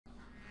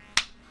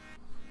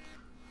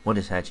What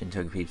is hatching,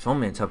 Toga Peeps?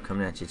 OldManTup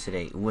coming at you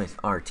today with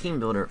our team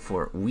builder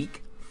for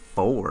week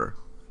 4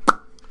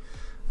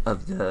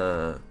 of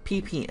the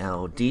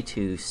PPL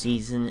D2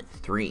 Season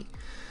 3.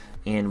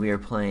 And we are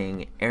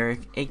playing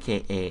Eric,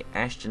 aka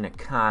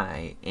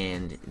AshtonAkai,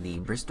 and the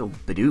Bristol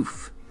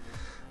Bidoofs.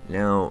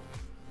 Now,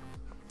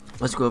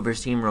 let's go over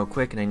his team real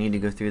quick, and I need to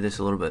go through this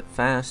a little bit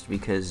fast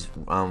because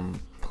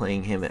I'm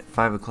playing him at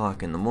 5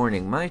 o'clock in the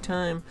morning my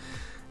time,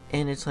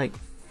 and it's like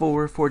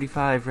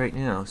 4:45 right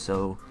now,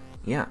 so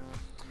yeah.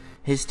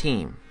 His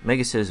team: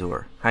 Mega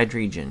Scizor,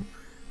 Hydreigon,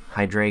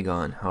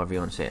 Hydreigon, however you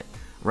want to say it,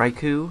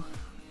 Raikou,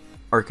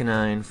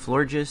 Arcanine,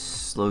 Florges,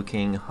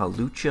 Slowking,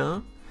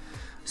 Hawlucha,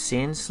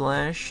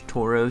 Sandslash,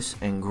 Tauros,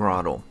 and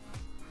Grotle.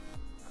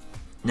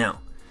 Now,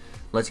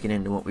 let's get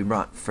into what we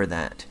brought for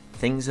that.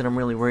 Things that I'm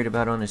really worried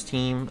about on his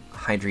team: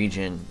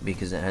 Hydreigon,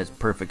 because it has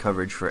perfect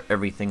coverage for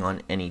everything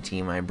on any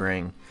team I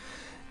bring,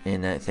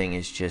 and that thing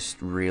is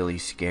just really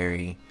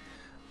scary.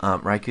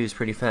 Raikou is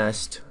pretty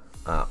fast.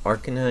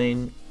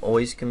 Arcanine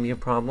always can be a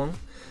problem.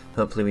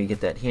 Hopefully we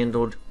get that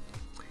handled.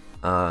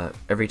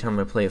 Every time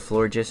I play a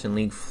Florges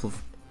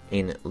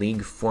in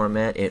league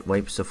format, it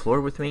wipes the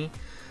floor with me.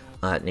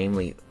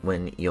 Namely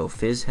when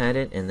YoFizz had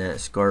it, and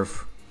that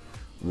Scarf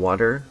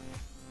Water,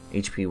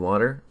 HP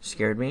Water,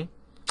 scared me.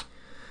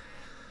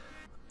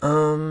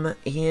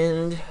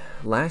 And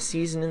last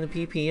season in the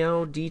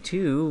PPL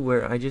D2,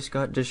 where I just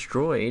got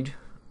destroyed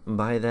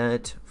by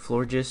that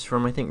Florges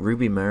from, I think,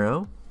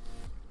 RubyMarrow.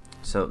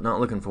 So, not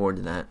looking forward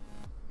to that.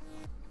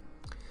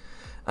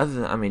 Other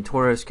than, I mean,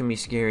 Tauros can be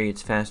scary.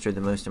 It's faster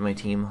than most of my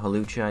team.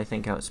 Hawlucha, I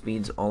think,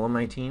 outspeeds all of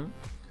my team.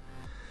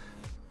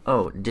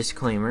 Oh,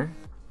 disclaimer.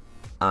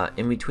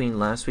 In between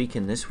last week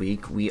and this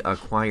week, we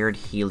acquired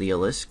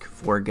Heliolisk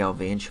for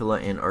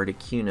Galvantula and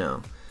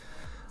Articuno.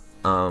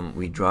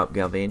 We dropped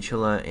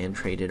Galvantula and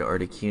traded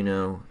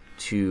Articuno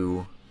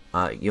to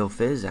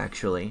YoFizz,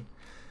 actually,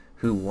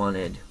 who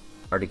wanted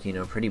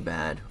Articuno pretty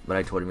bad, but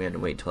I told him he had to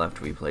wait till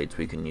after we played so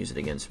he couldn't use it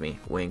against me.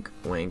 Wink,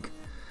 wink.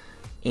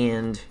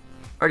 And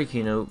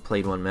Articuno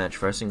played one match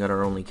for us and got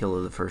our only kill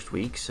of the first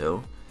week,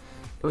 so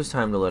it was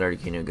time to let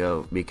Articuno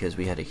go because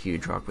we had a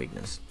huge rock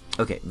weakness.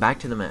 Okay, back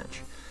to the match.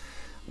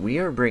 We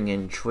are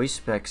bringing Choice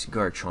Specs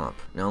Garchomp.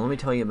 Now let me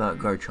tell you about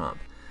Garchomp.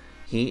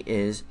 He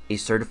is a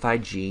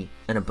certified G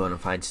and a bona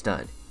fide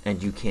stud,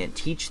 and you can't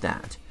teach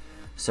that.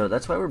 So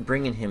that's why we're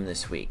bringing him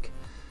this week.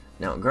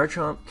 Now,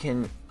 Garchomp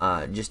can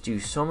just do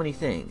so many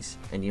things,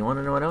 and you want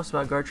to know what else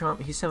about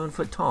Garchomp? He's 7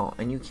 foot tall,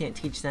 and you can't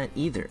teach that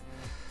either.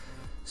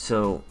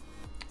 So,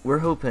 we're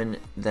hoping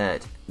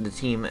that the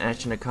team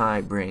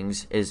AshtonAkai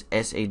brings is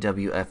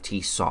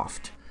SAWFT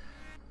soft,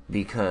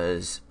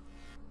 because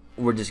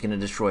we're just going to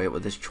destroy it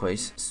with this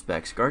Choice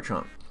Specs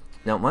Garchomp.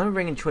 Now, why am I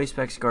bringing Choice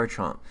Specs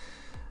Garchomp?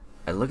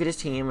 I look at his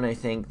team, and I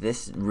think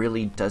this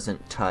really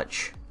doesn't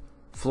touch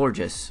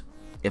Florges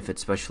if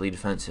it's specially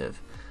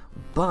defensive,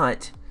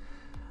 but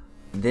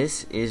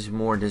this is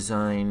more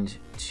designed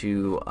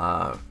to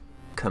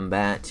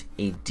combat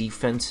a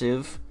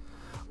defensive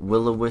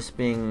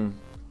Will-O-Wisping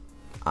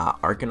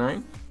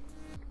Arcanine.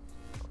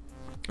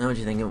 Now what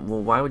you're thinking,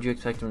 well, why would you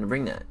expect him to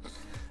bring that?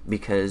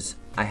 Because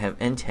I have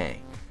Entei,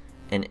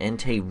 and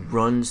Entei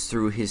runs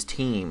through his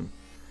team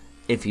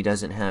if he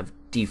doesn't have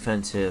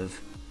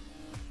defensive.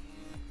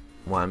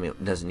 Well, I mean,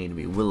 it doesn't need to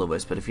be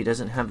Will-O-Wisp, but if he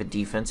doesn't have a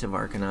defensive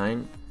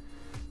Arcanine,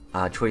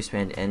 Choice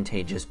Band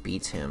Entei just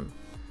beats him.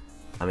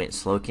 I mean,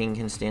 Slowking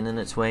can stand in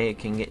its way. It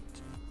can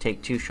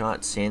take 2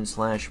 shots.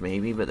 Sandslash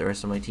maybe, but the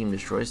rest of my team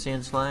destroys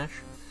Sandslash.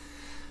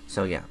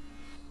 So yeah,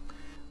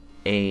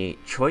 a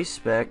Choice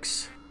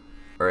Specs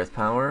Earth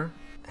Power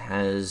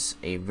has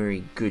a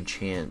very good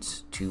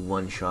chance to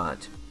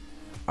one-shot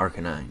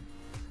Arcanine.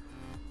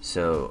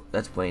 So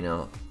that's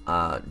bueno.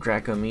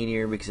 Draco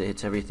Meteor, because it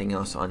hits everything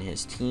else on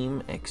his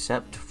team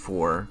except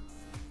for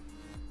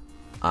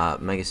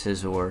Mega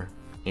Scizor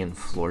and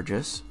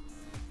Florges.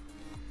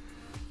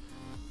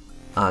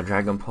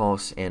 Dragon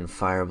Pulse and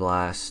Fire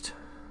Blast,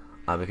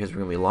 because we're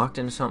going to be locked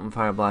into something.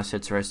 Fire Blast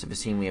hits the rest of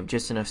his team. We have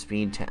just enough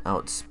speed to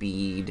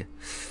outspeed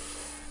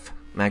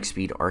Max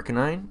Speed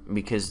Arcanine,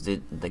 because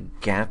the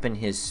gap in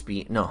his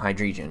speed, no,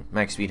 Hydreigon,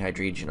 Max Speed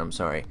Hydreigon, I'm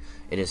sorry,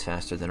 it is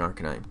faster than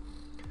Arcanine.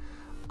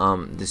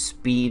 The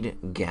speed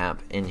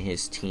gap in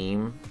his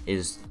team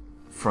is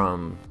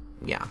from,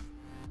 yeah,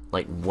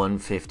 like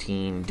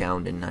 115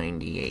 down to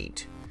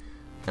 98.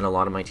 And a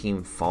lot of my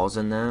team falls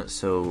in that,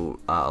 so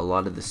a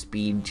lot of the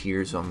speed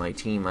tiers on my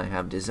team I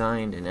have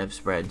designed and have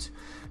spreads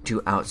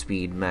to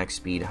outspeed Max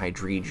Speed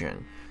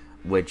Hydreigon,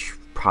 which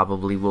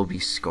probably will be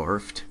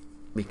Scarfed,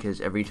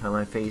 because every time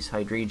I face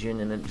Hydreigon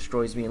and it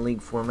destroys me in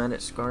league format,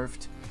 it's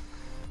Scarfed.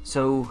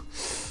 So,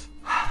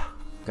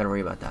 gotta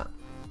worry about that.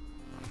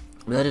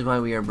 But that is why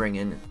we are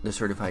bringing the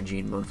Certified G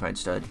and Bonafide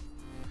Stud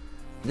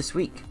this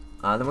week.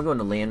 Then we're going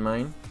to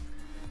Landmine.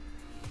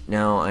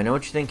 Now, I know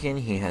what you're thinking.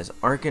 He has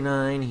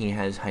Arcanine, he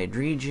has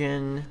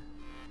Hydreigon,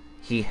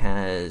 he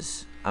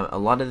has a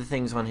lot of the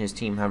things on his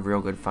team have real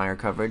good fire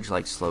coverage,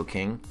 like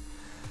Slowking.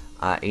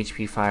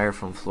 HP Fire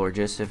from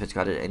Florges, if it's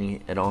got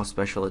any at all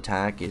special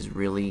attack, is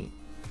really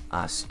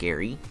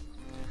scary.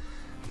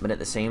 But at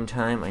the same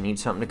time, I need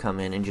something to come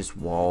in and just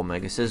wall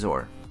Mega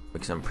Scizor,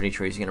 because I'm pretty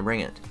sure he's going to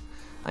bring it.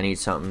 I need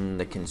something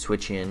that can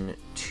switch in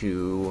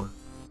to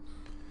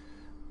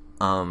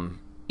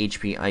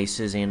HP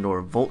Ices and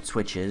or Volt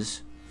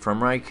switches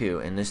from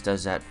Raikou, and this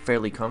does that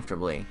fairly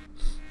comfortably.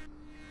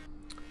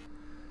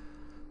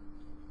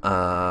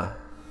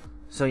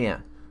 So yeah.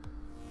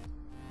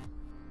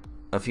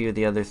 A few of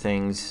the other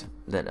things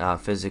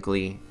that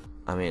physically,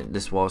 I mean,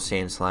 this wall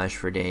Sandslash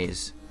for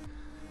days.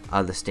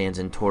 The stands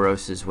in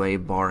Tauros' way,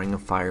 barring a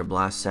Fire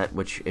Blast set,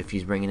 which if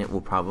he's bringing it,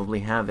 we'll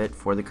probably have it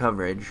for the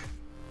coverage.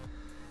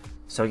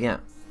 So yeah.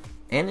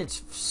 And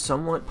it's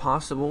somewhat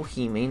possible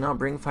he may not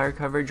bring fire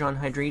coverage on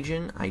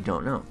Hydreigon. I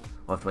don't know.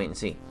 We'll have to wait and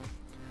see.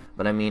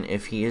 But I mean,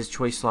 if he is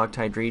choice locked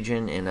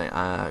Hydreigon and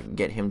I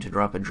get him to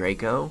drop a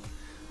Draco,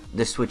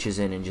 this switches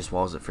in and just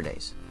walls it for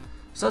days.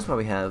 So that's why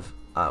we have,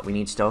 we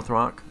need Stealth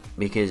Rock,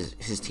 because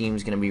his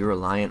team's going to be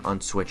reliant on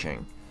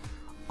switching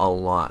a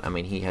lot. I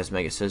mean, he has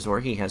Mega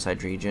Scizor, he has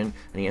Hydreigon,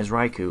 and he has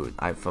Raikou.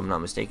 If I'm not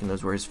mistaken,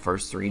 those were his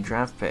first 3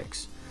 draft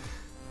picks.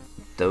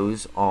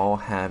 Those all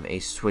have a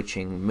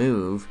switching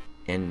move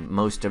in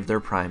most of their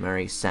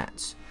primary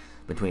sets,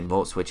 between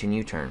Volt Switch and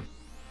U-Turn.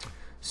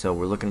 So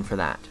we're looking for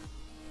that.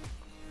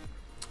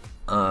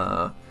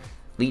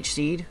 Leech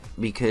Seed,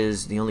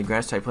 because the only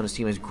grass type on his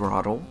team is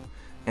Grottle,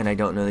 and I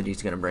don't know that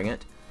he's going to bring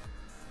it.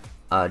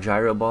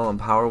 Gyro Ball and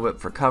Power Whip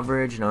for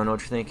coverage. Now I know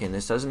what you're thinking.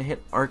 This doesn't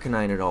hit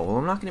Arcanine at all. Well,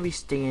 I'm not going to be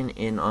staying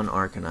in on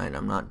Arcanine.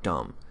 I'm not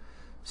dumb.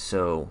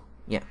 So,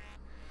 yeah.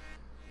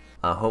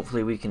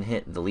 Hopefully we can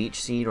hit the Leech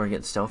Seed or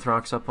get Stealth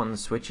Rocks up on the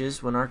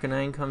switches when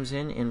Arcanine comes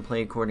in and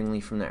play accordingly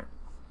from there.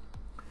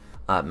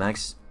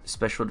 Max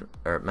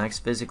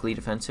physically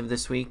defensive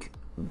this week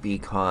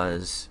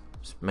because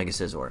Mega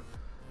Scizor,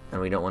 and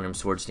we don't want him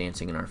Swords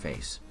Dancing in our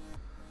face.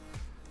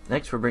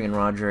 Next we're bringing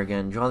Roger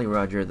again, Jolly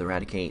Roger the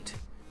Raticate,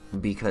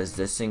 because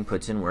this thing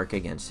puts in work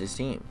against his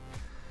team.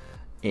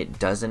 It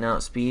doesn't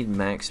outspeed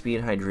max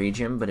speed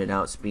Hydreigon, but it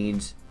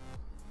outspeeds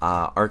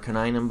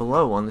Arcanine and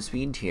below on the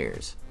speed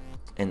tiers.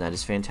 And that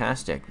is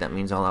fantastic. That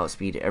means I'll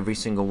outspeed every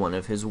single one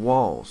of his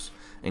walls,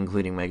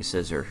 including Mega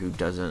Scizor, who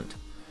doesn't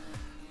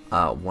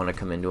want to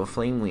come into a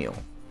Flame Wheel.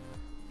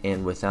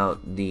 And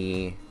without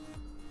the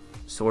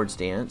Swords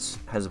Dance,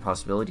 has a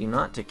possibility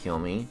not to kill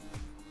me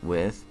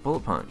with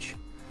Bullet Punch.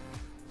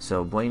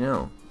 So,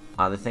 bueno.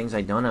 The things I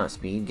don't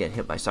outspeed get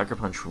hit by Sucker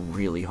Punch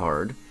really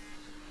hard.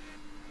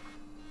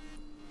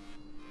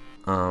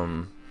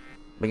 But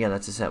yeah,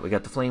 that's a set. We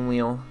got the Flame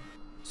Wheel,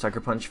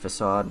 Sucker Punch,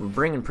 Facade. We're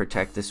bringing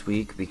Protect this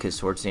week because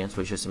Swords Dance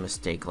was just a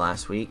mistake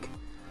last week.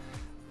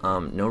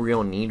 No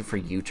real need for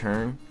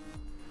U-Turn,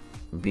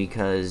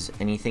 because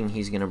anything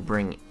he's going to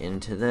bring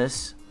into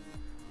this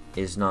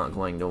is not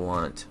going to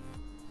want...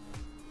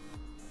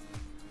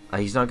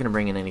 he's not going to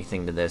bring in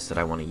anything to this that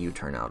I want to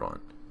U-Turn out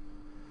on.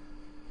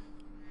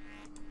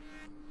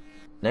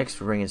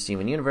 Next, we're bringing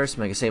Steven Universe,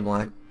 Mega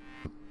Sableye.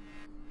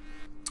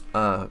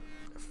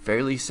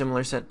 Fairly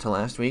similar set to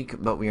last week,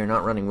 but we are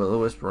not running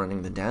Will-O-Wisp, we're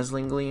running the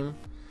Dazzling Gleam,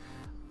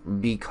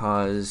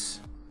 because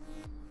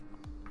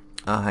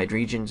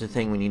Hydreigon's a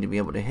thing, we need to be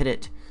able to hit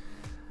it.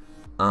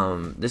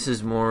 This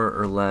is more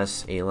or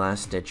less a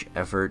last-ditch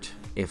effort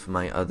if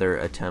my other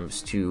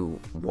attempts to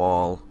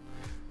wall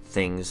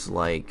things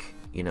like,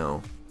 you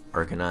know,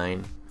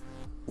 Arcanine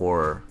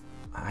or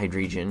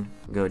Hydreigon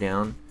go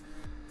down.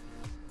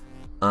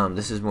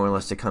 This is more or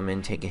less to come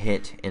in, take a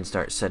hit, and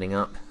start setting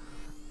up.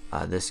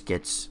 This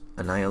gets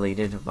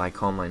annihilated by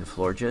Calm Mind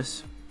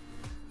Florges,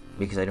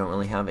 because I don't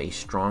really have a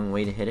strong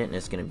way to hit it, and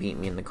it's going to beat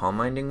me in the Calm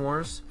Minding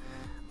Wars.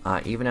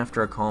 Even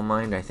after a Calm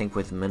Mind, I think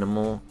with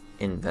minimal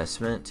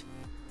investment,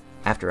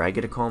 after I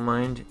get a Calm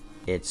Mind,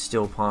 it's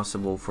still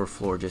possible for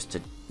Florges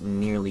to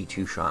nearly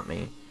two-shot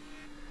me.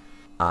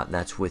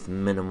 That's with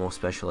minimal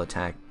special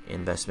attack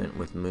investment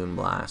with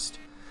Moonblast.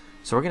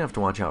 So we're going to have to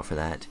watch out for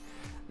that.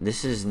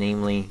 This is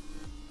namely...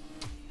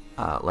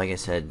 like I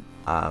said,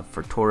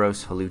 for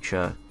Tauros,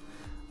 Hawlucha,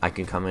 I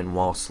can come in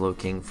wall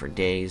Slowking for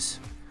days,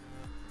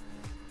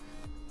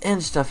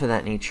 and stuff of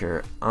that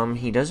nature.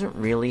 He doesn't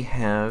really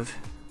have,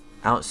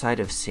 outside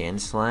of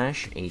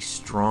Sandslash, a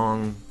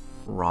strong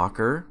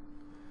rocker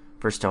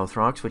for Stealth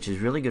Rocks, which is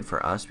really good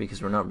for us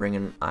because we're not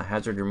bringing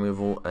hazard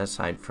removal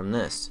aside from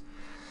this.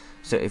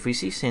 So if we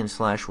see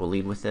Sandslash, we'll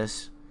lead with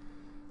this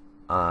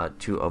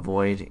to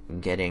avoid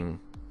getting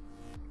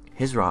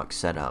his rock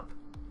set up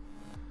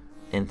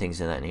and things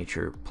of that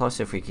nature. Plus,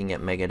 if we can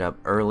get Mega'd up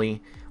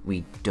early,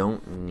 we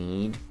don't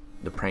need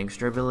the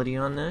Prankster ability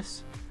on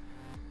this.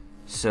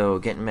 So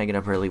getting Mega'd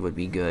up early would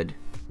be good,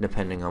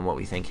 depending on what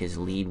we think his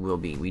lead will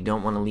be. We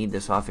don't want to lead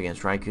this off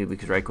against Raikou,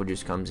 because Raikou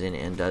just comes in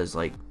and does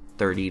like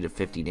 30 to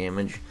 50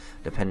 damage,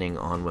 depending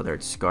on whether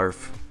it's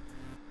Scarf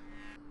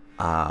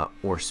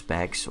or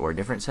Specs or a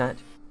different set.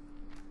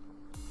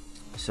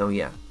 So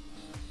yeah,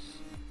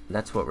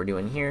 that's what we're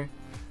doing here.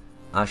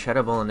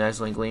 Shadow Ball and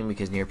Dazzling Gleam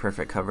because near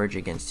perfect coverage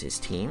against his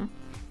team.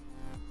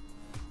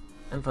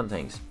 And fun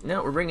things.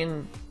 Now we're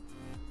bringing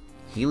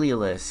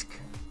Heliolisk,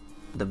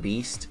 the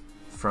beast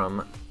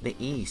from the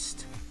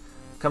east.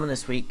 Coming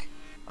this week,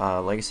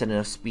 Like I said,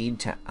 enough speed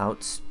to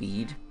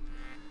outspeed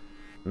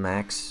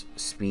max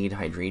speed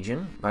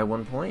Hydreigon by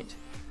 1 point.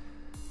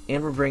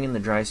 And we're bringing the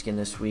dry skin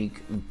this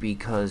week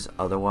because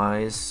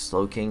otherwise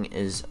Slowking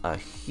is a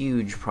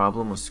huge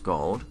problem with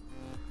Scald.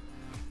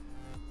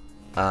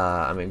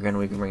 I mean, granted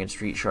we can bring in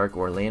Street Shark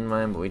or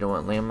Landmine, but we don't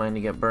want Landmine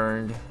to get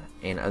burned,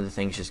 and other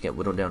things just get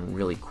whittled down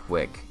really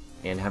quick,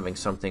 and having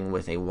something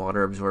with a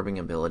water absorbing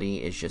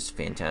ability is just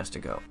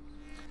fantastico.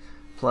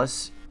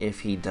 Plus, if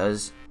he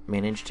does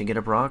manage to get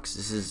a Brox,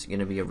 this is going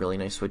to be a really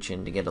nice switch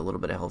in to get a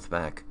little bit of health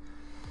back.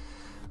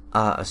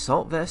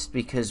 Assault Vest,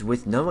 because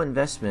with no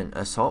investment,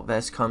 Assault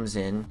Vest comes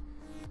in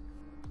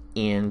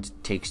and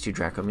takes 2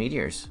 Draco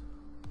Meteors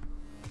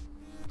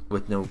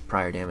with no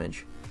prior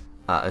damage,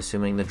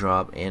 assuming the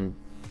drop and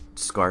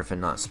Scarf and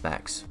not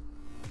Specs.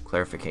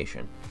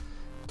 Clarification.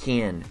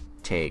 Can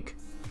take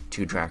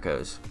 2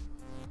 Dracos.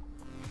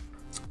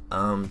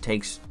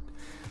 Takes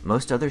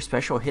most other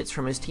special hits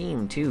from his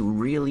team too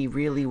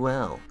really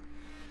well,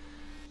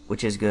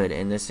 which is good,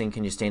 and this thing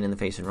can just stand in the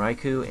face of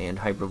Raikou and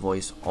Hyper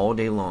Voice all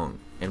day long,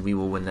 and we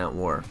will win that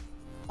war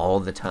all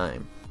the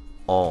time.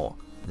 So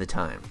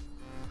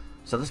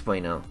that's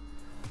bueno.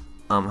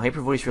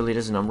 Hyper Voice really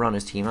does a number on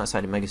his team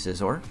outside of Mega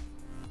Scizor,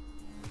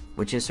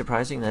 which is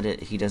surprising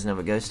that he doesn't have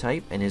a Ghost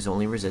type, and his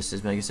only resist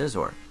is Mega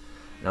Scizor.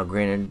 Now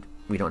granted,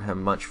 we don't have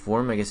much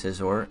for Mega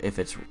Scizor if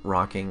it's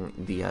rocking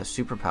the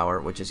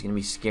Superpower, which is going to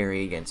be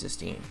scary against his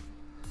team.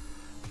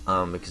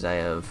 Because I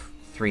have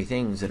 3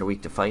 things that are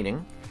weak to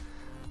fighting.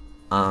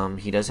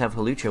 He does have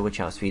Hawlucha, which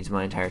outspeeds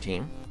my entire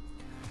team.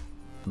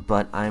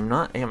 But I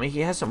mean,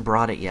 he hasn't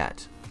brought it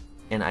yet.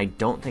 And I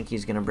don't think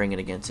he's going to bring it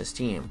against his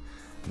team,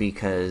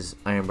 because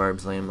Iron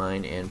Barb's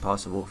Landmine and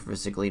possible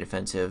physically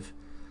defensive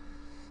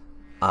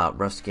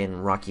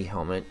Ruskin Rocky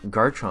Helmet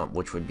Garchomp,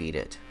 which would beat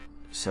it.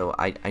 So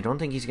I don't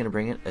think he's going to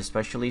bring it,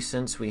 especially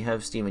since we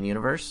have Steven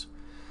Universe,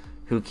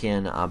 who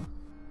can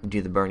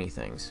do the Bernie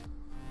things.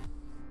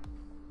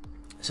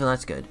 So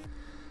that's good.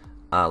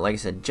 Like I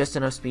said, just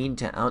enough speed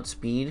to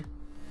outspeed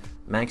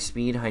max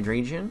speed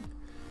Hydreigon,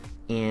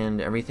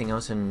 and everything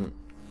else in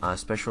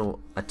special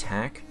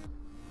attack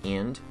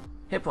and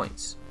hit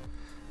points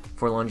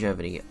for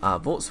longevity.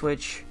 Volt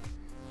Switch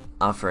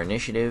for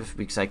initiative,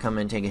 because I come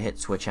in, take a hit,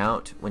 switch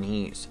out when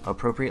he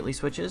appropriately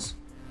switches.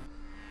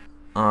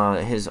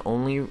 His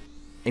only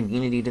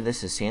immunity to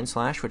this is Sand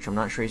Slash, which I'm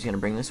not sure he's going to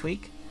bring this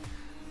week.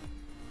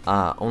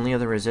 Only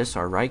other resists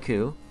are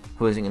Raikou,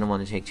 who isn't going to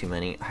want to take too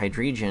many,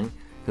 Hydreigon,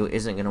 who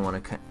isn't going to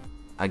want to,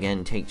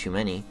 again, take too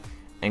many,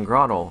 and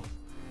Groddle,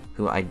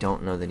 who I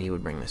don't know that he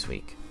would bring this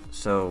week.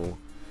 So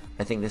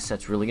I think this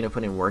set's really going to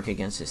put in work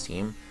against his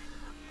team.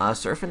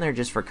 Surf in there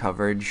just for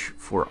coverage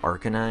for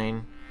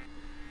Arcanine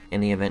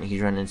in the event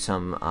he's running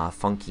some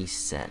funky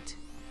set.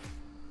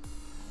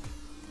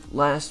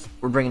 Last,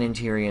 we're bringing in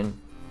Tyrion,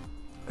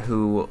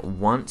 who,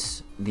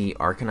 once the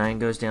Arcanine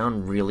goes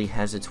down, really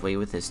has its way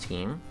with his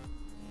team.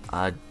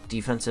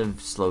 Defensive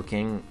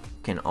Slowking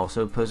can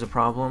also pose a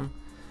problem,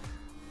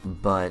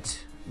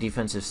 but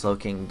defensive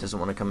Slowking doesn't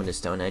want to come into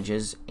Stone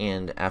Edges,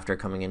 and after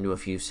coming into a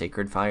few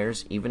Sacred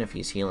Fires, even if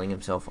he's healing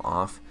himself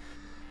off,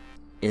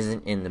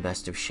 isn't in the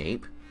best of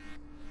shape.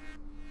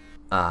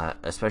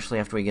 Especially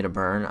after we get a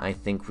burn, I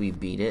think we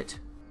beat it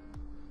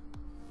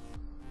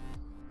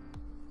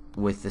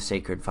with the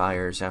Sacred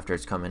Fires after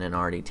it's come in and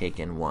already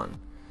taken 1.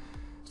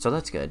 So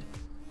that's good.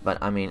 But,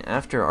 I mean,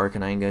 after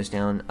Arcanine goes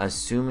down,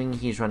 assuming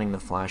he's running the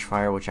Flash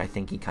Fire, which I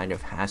think he kind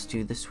of has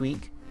to this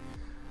week,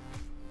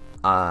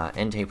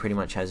 Entei pretty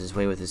much has his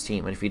way with his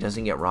team. And if he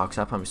doesn't get rocks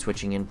up, I'm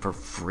switching in for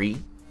free.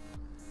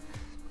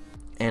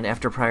 And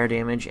after prior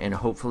damage and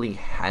hopefully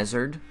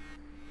hazard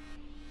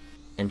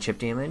and chip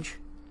damage,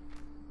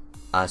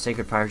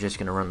 Sacred Fire is just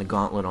going to run the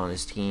gauntlet on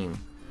his team.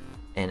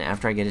 And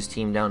after I get his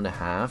team down to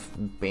half,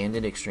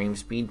 Bandit Extreme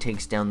Speed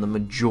takes down the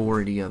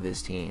majority of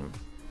his team.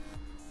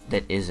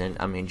 That isn't,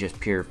 I mean, just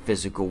pure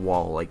physical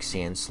wall like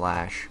Sand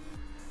Slash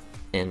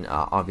and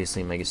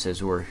obviously Mega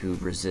Scizor, who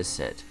resists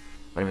it.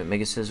 But I mean,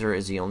 Mega Scizor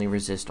is the only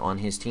resist on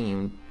his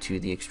team to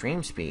the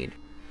Extreme Speed,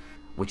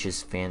 which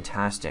is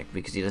fantastic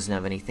because he doesn't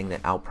have anything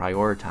that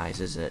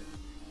out-prioritizes it.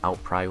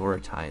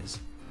 Out-prioritize.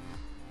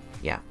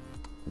 Yeah,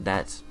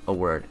 that's a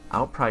word.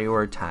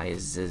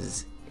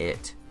 Out-prioritizes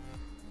it.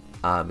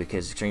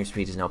 Because Extreme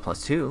Speed is now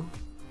 +2.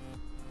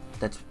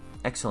 That's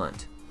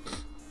excellent.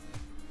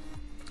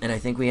 And I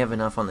think we have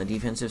enough on the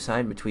defensive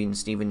side between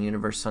Steven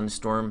Universe,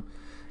 Sunstorm,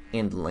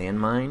 and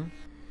Landmine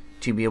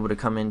to be able to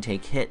come in and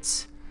take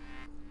hits.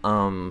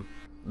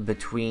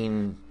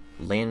 Between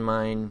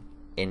Landmine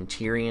and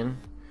Tyrion,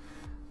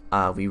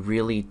 we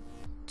really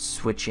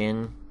switch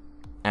in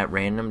at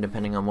random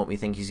depending on what we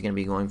think he's going to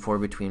be going for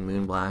between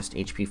Moonblast,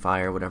 HP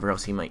Fire, whatever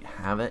else he might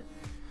have it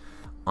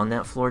on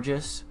that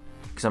Florges.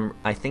 Because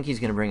I think he's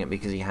going to bring it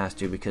because he has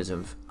to, because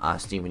of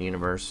Steven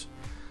Universe.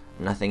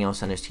 Nothing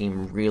else on his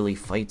team really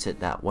fights it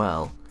that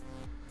well.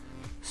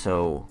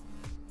 So,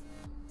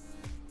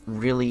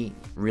 really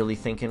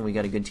thinking we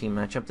got a good team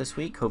matchup this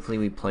week. Hopefully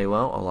we play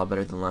well, a lot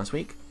better than last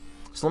week.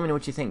 So let me know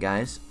what you think,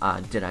 guys.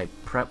 Did I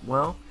prep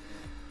well?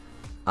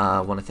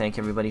 I want to thank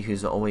everybody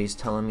who's always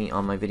telling me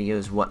on my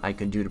videos what I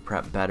could do to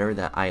prep better,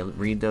 that I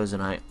read those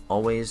and I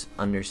always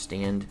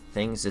understand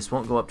things. This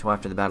won't go up till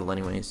after the battle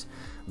anyways,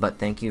 but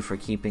thank you for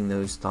keeping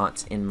those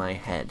thoughts in my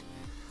head.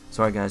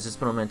 So alright guys, this has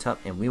been OldManTup,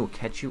 and we will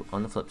catch you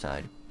on the flip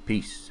side.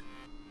 Peace.